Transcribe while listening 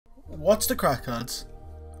What's the crack, lads?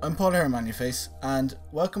 I'm PaulHairyManlyFace, and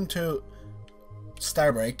welcome to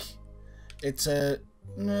StarBreak. It's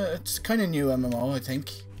kind of new MMO, I think.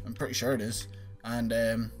 I'm pretty sure it is.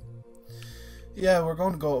 And yeah, we're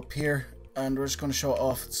going to go up here, and we're just going to show it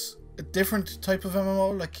off. It's a different type of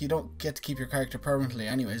MMO. Like, you don't get to keep your character permanently,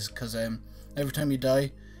 anyways, because every time you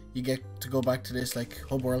die, you get to go back to this like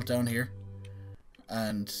hub world down here,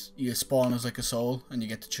 and you spawn as like a soul, and you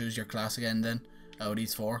get to choose your class again. Then out of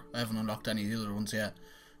these four, I haven't unlocked any of the other ones yet,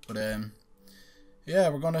 but yeah,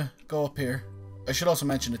 we're gonna go up here. I should also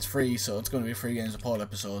mention it's free, so it's gonna be a free Games of Paul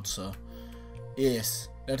episode. So yes,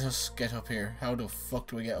 let us get up here. How the fuck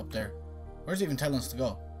do we get up there? Where's it even telling us to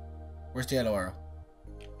go? Where's the yellow arrow?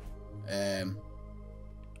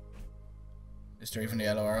 Is there even the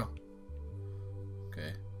yellow arrow?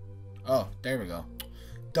 Okay. Oh, there we go.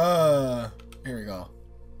 Duh. Here we go.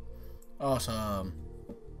 Awesome.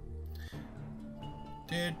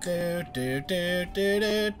 Lower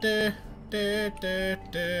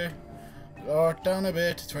it down a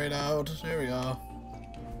bit. It's very loud. There we go.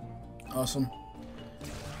 Awesome.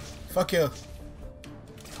 Fuck you.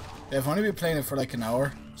 Yeah, I've only been playing it for like an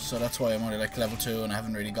hour, so that's why I'm only like level 2 and I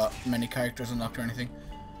haven't really got many characters unlocked or anything.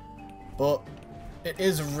 But it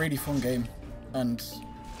is a really fun game, and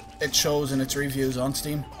it shows in its reviews on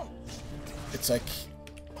Steam. It's like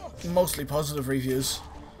mostly positive reviews,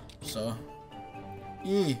 so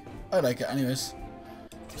yeah, I like it anyways.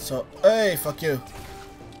 So hey, fuck you,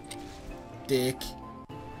 dick.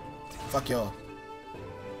 Fuck you.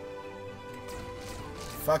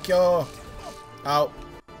 Fuck you. Ow.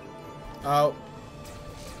 Ow.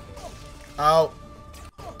 Ow.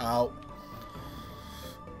 Ow.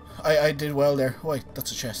 I did well there. Wait,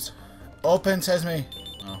 that's a chest. Open sesame.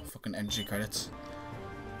 Oh, fucking energy credits.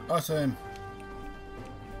 Awesome.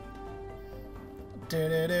 Yeah,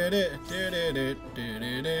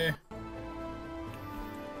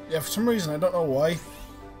 for some reason, I don't know why,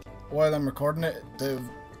 while I'm recording it, the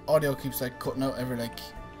audio keeps like cutting out every like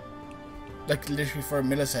literally for a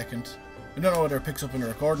millisecond. I don't know whether it picks up in the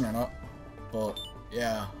recording or not, but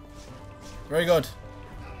yeah. Very good.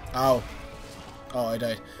 Ow. Oh, I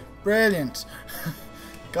died. Brilliant.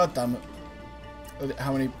 God damn it.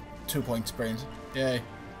 How many 2 points brains? Yay.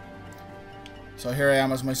 So here I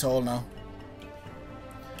am as my soul now.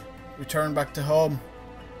 Return back to home.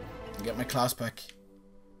 Get my class back.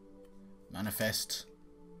 Manifest.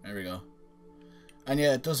 There we go. And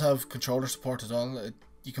yeah, it does have controller support as well.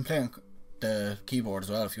 You can play on the keyboard as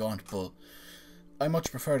well if you want, but I much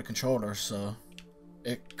prefer the controller, so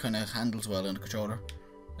it kind of handles well in the controller.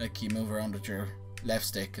 Like, you move around with your left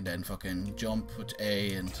stick and then fucking jump with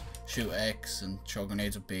A and shoot X and throw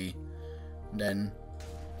grenades with B. And then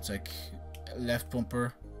it's like left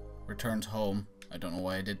bumper returns home. I don't know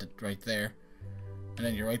why I did it right there. And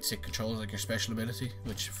then your right stick controls like your special ability,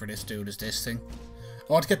 which for this dude is this thing.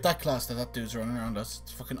 I want to get that class that dude's running around as.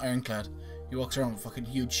 It's fucking ironclad. He walks around with a fucking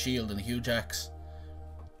huge shield and a huge axe.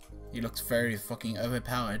 He looks very fucking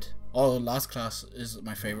overpowered. Oh, the last class is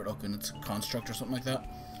my favourite looking. It's a construct or something like that.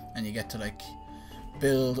 And you get to like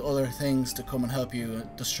build other things to come and help you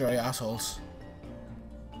destroy assholes.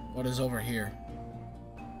 What is over here?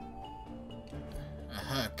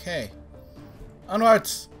 Aha, okay.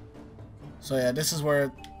 Onwards! So yeah, this is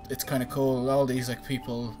where it's kind of cool. All these like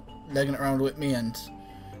people legging it around with me, and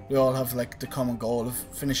we all have like the common goal of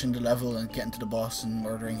finishing the level and getting to the boss and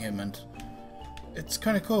murdering him, and it's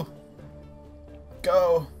kind of cool.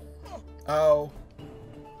 Go! Ow!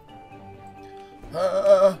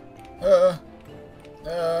 Yeah!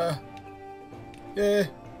 I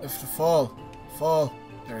have to fall. Fall.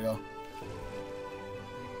 There we go.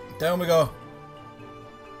 Down we go.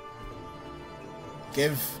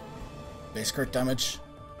 Give base crit damage.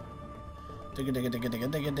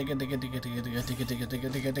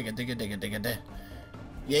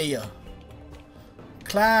 Yeah.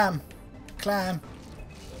 Climb. Climb.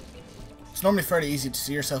 It's normally fairly easy to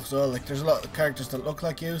see yourself as well. Like, there's a lot of characters that look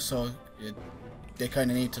like you, so they kind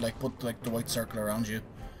of need to like put like the white circle around you,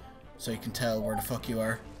 so you can tell where the fuck you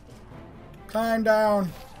are. Climb down.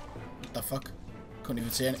 What the fuck? Couldn't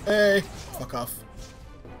even see any. Hey, fuck off.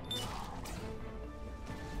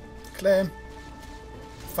 Claim.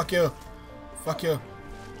 Fuck you. Fuck you.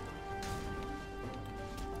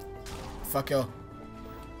 Fuck you.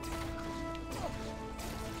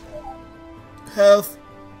 Health.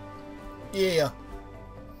 Yeah.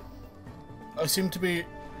 I seem to be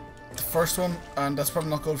the first one, and that's probably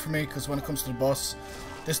not good for me, because when it comes to the boss,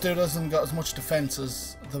 this dude hasn't got as much defense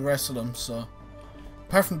as the rest of them, so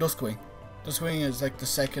apart from Duskwing. Duskwing is like the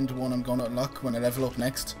second one I'm going to unlock when I level up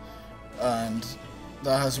next, and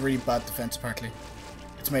that has really bad defense apparently.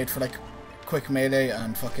 It's made for like quick melee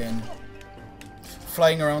and fucking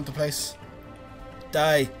flying around the place.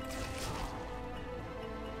 Die.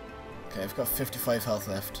 Okay, I've got 55 health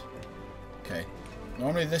left. Okay.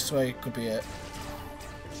 Normally this way could be it.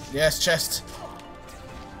 Yes, chest.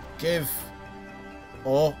 Give.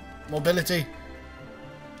 Oh, mobility.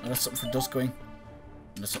 Oh, that's something for Duskwing.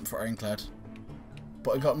 And that's something for Ironclad.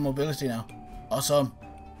 But I got mobility now. Awesome.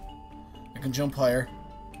 I can jump higher.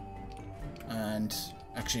 And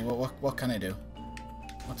actually, what can I do?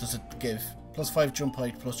 What does it give? +5 jump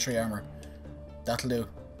height, +3 armor. That'll do.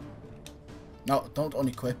 No, don't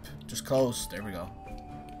unequip. Just close. There we go.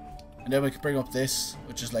 And then we can bring up this,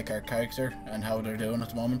 which is like our character and how they're doing at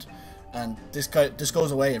the moment. And this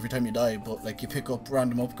goes away every time you die, but like you pick up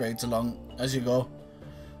random upgrades along as you go.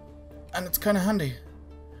 And it's kind of handy.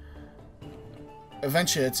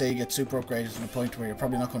 Eventually, I'd say you get super upgraded to the point where you're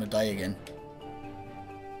probably not going to die again.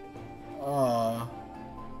 Ah,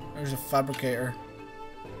 there's a fabricator.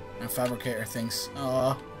 And fabricator things.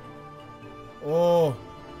 Ah. Oh.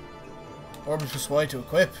 Orbit plus Y to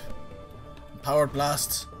equip. Powered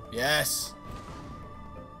blast. Yes.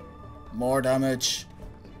 More damage.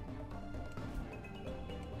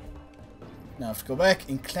 Now I have to go back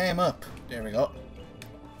and climb up. There we go.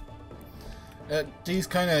 These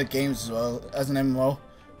kind of games as well, as an MMO,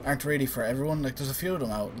 aren't really for everyone. Like, there's a few of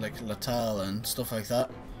them out, like Latal and stuff like that.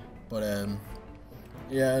 But,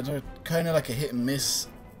 yeah, they're kind of like a hit and miss.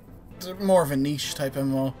 They're more of a niche type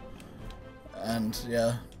MMO. And,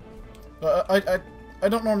 yeah. But I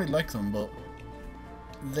don't normally like them, but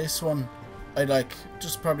this one I like,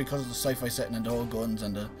 just probably because of the sci-fi setting and the old guns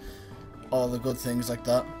and all the good things like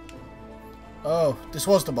that. Oh, this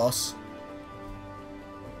was the boss.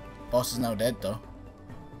 Boss is now dead though.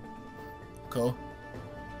 Cool.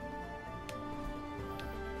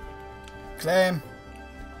 Claim.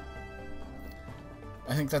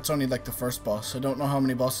 I think that's only like the first boss. I don't know how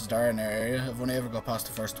many bosses there are in our area. I've only ever got past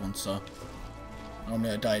the first one, so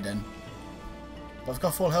normally I die then. But I've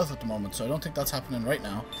got full health at the moment, so I don't think that's happening right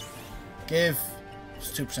now. Give.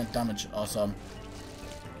 It's 2% damage. Awesome.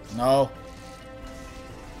 No.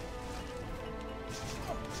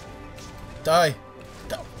 Die.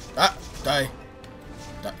 Ah, die.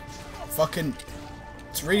 Die. Fucking.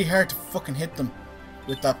 It's really hard to fucking hit them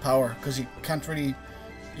with that power, because you can't really.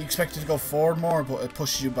 You expect it to go forward more, but it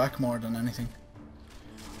pushes you back more than anything.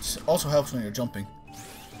 It also helps when you're jumping,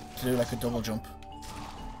 to do like a double jump.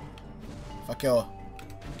 Fuck you.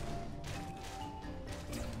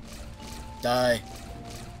 Die.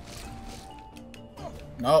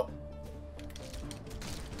 No.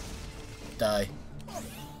 Die.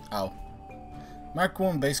 Ow. Mark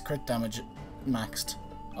 1 base crit damage maxed.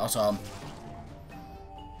 Awesome.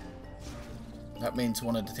 That means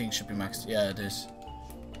one of the things should be maxed. Yeah, it is.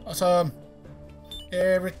 Awesome.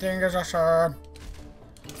 Everything is awesome.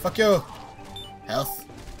 Fuck you. Health.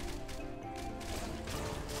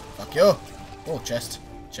 Fuck you. Oh, chest.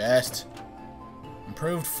 Chest.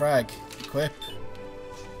 Improved frag. Equip.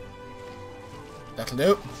 That'll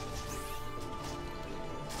do.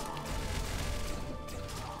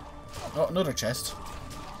 Oh, another chest.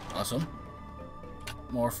 Awesome.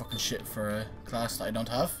 More fucking shit for a class that I don't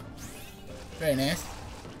have. Very nice.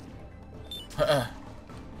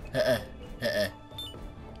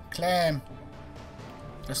 Claim.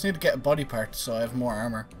 I just need to get a body part so I have more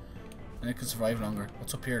armor. And it can survive longer.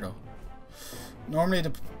 What's up here though? Normally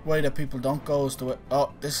the way that people don't go is the way...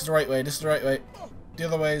 Oh, this is the right way. This is the right way. The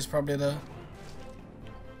other way is probably the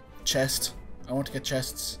chest. I want to get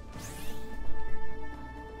chests.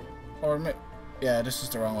 Or yeah, this is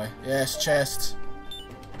the wrong way. Yes, chest.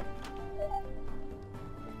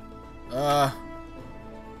 Oh.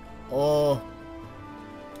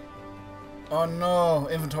 Oh no,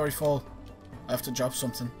 inventory full. I have to drop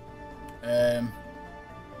something.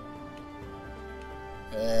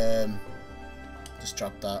 Just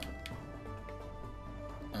drop that.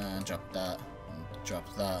 And drop that. And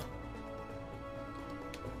drop that.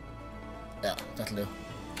 Yeah, that'll do.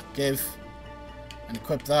 Give. And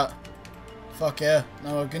equip that. Fuck yeah.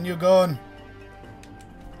 Now can you go on?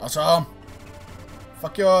 Awesome.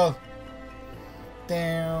 Fuck you all.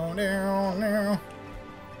 Down, down, down.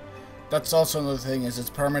 That's also another thing, is it's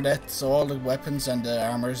permadeath, so all the weapons and the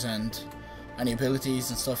armors and any abilities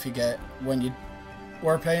and stuff you get when you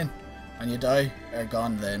were playing and you die are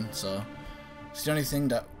gone then, so it's the only thing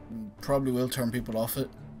that probably will turn people off it,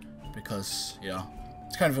 because, you know,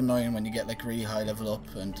 it's kind of annoying when you get like really high level up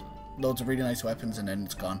and loads of really nice weapons and then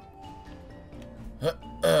it's gone.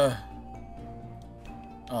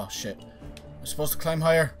 Oh shit. I'm supposed to climb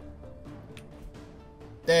higher.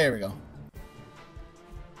 There we go.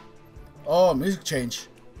 Oh, music change.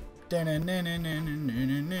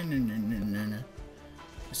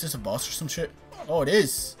 Is this a boss or some shit? Oh, it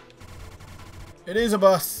is. It is a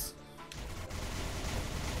boss.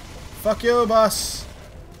 Fuck you, boss.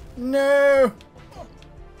 No.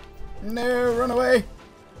 No, run away.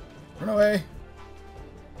 Run away.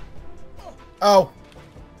 Ow.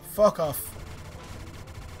 Fuck off.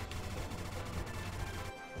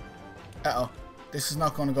 Uh-oh. This is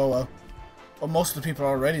not going to go well. Oh, most of the people are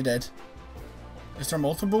already dead. Is there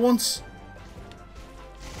multiple ones?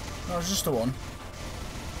 No, it's just the one.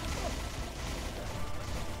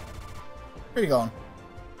 Where are you going?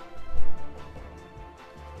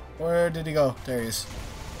 Where did he go? There he is.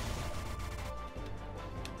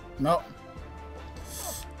 No.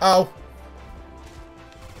 Ow.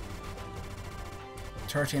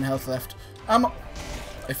 13 health left. I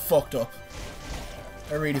fucked up.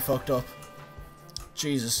 I really fucked up.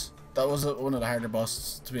 Jesus. That was one of the harder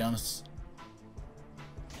bosses, to be honest.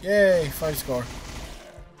 Yay, 5 score.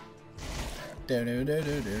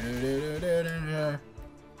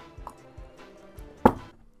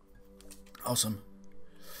 Awesome.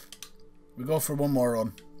 We go for one more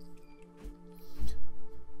run.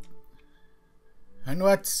 And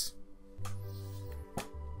what's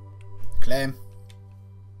claim?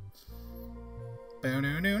 I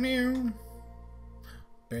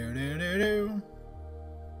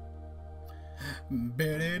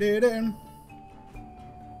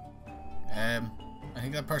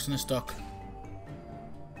think that person is stuck.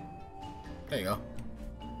 There you go.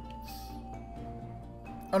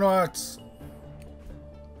 Onwards.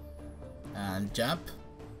 And jump.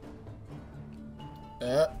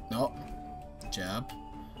 No. Jab.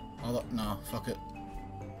 Although, no, fuck it.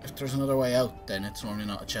 If there's another way out, then it's normally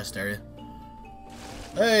not a chest area.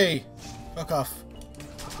 Hey! Fuck off.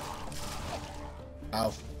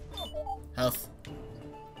 Ow. Health.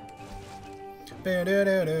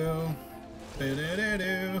 Ba-do-do-do.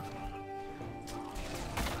 Ba-do-do-do.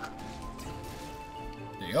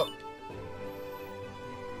 There you go.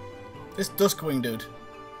 This Duskwing dude.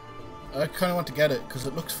 I kind of want to get it because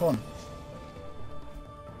it looks fun.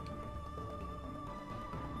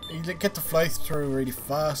 You get to fly through really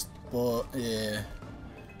fast, but yeah.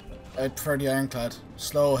 I'd prefer the Ironclad.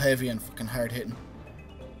 Slow, heavy, and fucking hard hitting.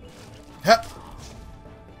 Ha!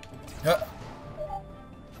 Ha!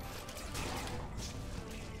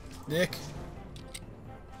 Dick.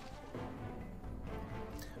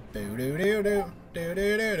 Do do do do do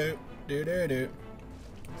do do do do do.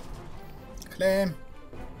 Claim.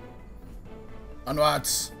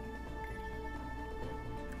 Onwards.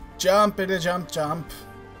 Jump it a jump jump.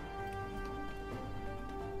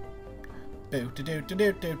 Boo do do do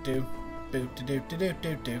do do do. Boo do do do do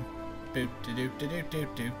do do. Boo do do do do do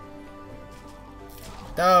do.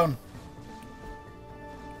 Down.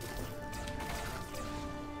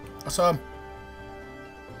 I saw him.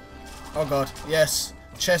 Oh god, yes.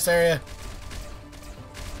 Chest area.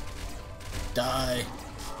 Die.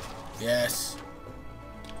 Yes.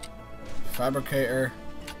 Fabricator.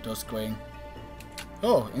 Duskwing.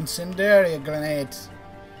 Oh, incendiary grenade.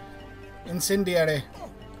 Incendiary.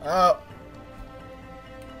 Oh.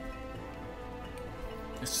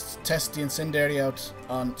 Let's test the incendiary out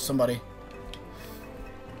on somebody.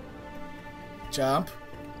 Jump.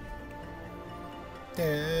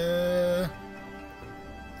 Da.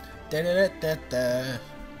 Da da da da da.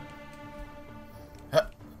 Huh.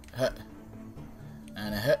 Huh.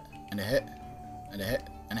 And a hit. And a hit. And a hit.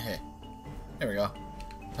 And a hit. There we go.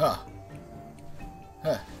 Huh.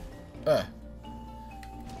 Huh.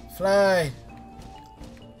 Fly.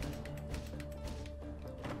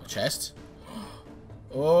 Chest.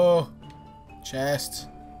 Oh. Chest.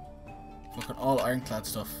 Fucking all Ironclad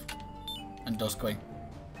stuff. And Duskwing.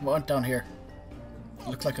 What went down here? It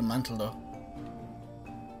looked like a mantle though.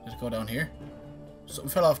 Did it go down here? Something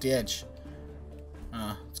fell off the edge.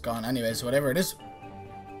 Ah, it's gone anyways, whatever it is.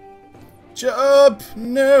 Jump!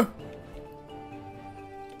 No!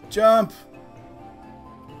 Jump!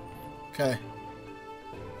 Okay.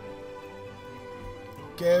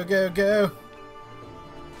 Go, go, go!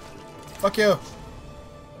 Fuck you!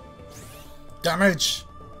 Damage!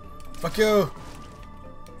 Fuck you!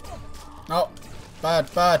 No!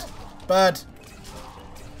 Bad, bad, bad!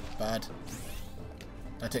 Bad.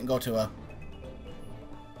 That didn't go too well.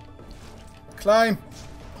 Climb!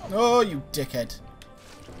 Oh, you dickhead.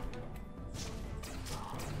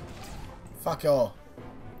 Fuck y'all.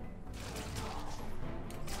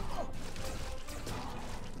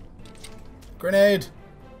 Grenade!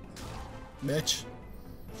 Bitch.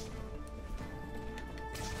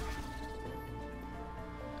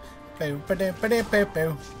 Boo ba doo ba doo boo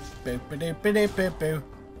boo. Boo ba doo ba doo boo boo.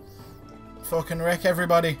 Fucking wreck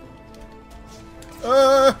everybody.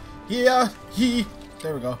 Yeah, he.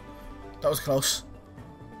 There we go. That was close.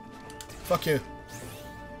 Fuck you.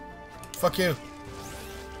 Fuck you.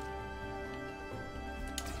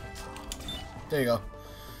 There you go.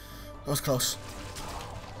 That was close.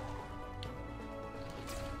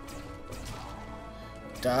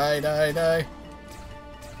 Die, die, die.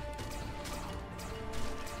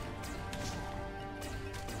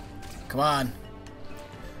 Come on.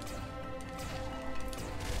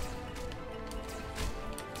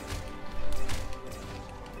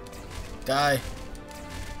 Die.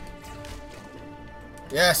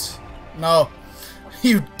 Yes. No.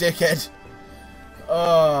 You dickhead.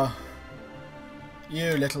 Oh.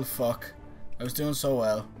 You little fuck. I was doing so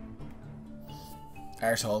well.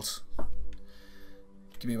 Arseholes.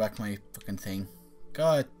 Give me back my fucking thing.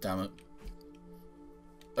 God damn it.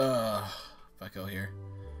 Back out here.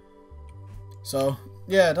 So,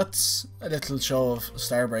 yeah, that's a little show of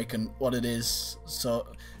StarBreak and what it is. So,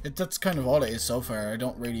 that's kind of all it is so far. I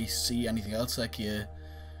don't really see anything else. Like, you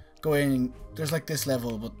go in, there's like this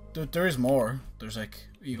level, but there is more. There's like,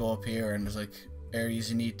 you go up here and there's like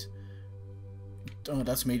areas you need. Oh,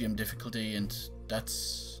 that's medium difficulty, and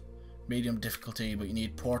that's medium difficulty, but you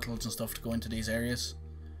need portals and stuff to go into these areas.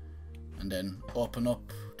 And then up and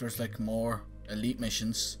up, there's like more elite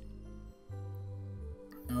missions.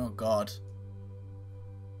 Oh god.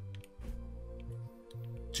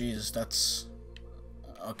 Jesus, that's...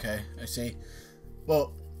 Okay, I see.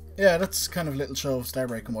 Well, yeah, that's kind of a little show of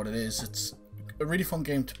StarBreak and what it is. It's a really fun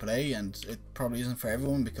game to play, and it probably isn't for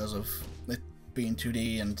everyone because of it being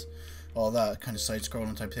 2D and all that kind of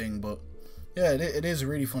side-scrolling type thing, but yeah, it is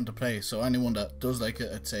really fun to play. So anyone that does like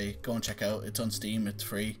it, I'd say go and check out. It's on Steam, it's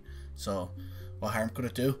free, so what harm could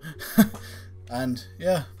it do? And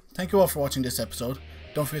yeah, thank you all for watching this episode.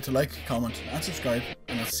 Don't forget to like, comment and subscribe,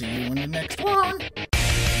 and I'll see you in the next one.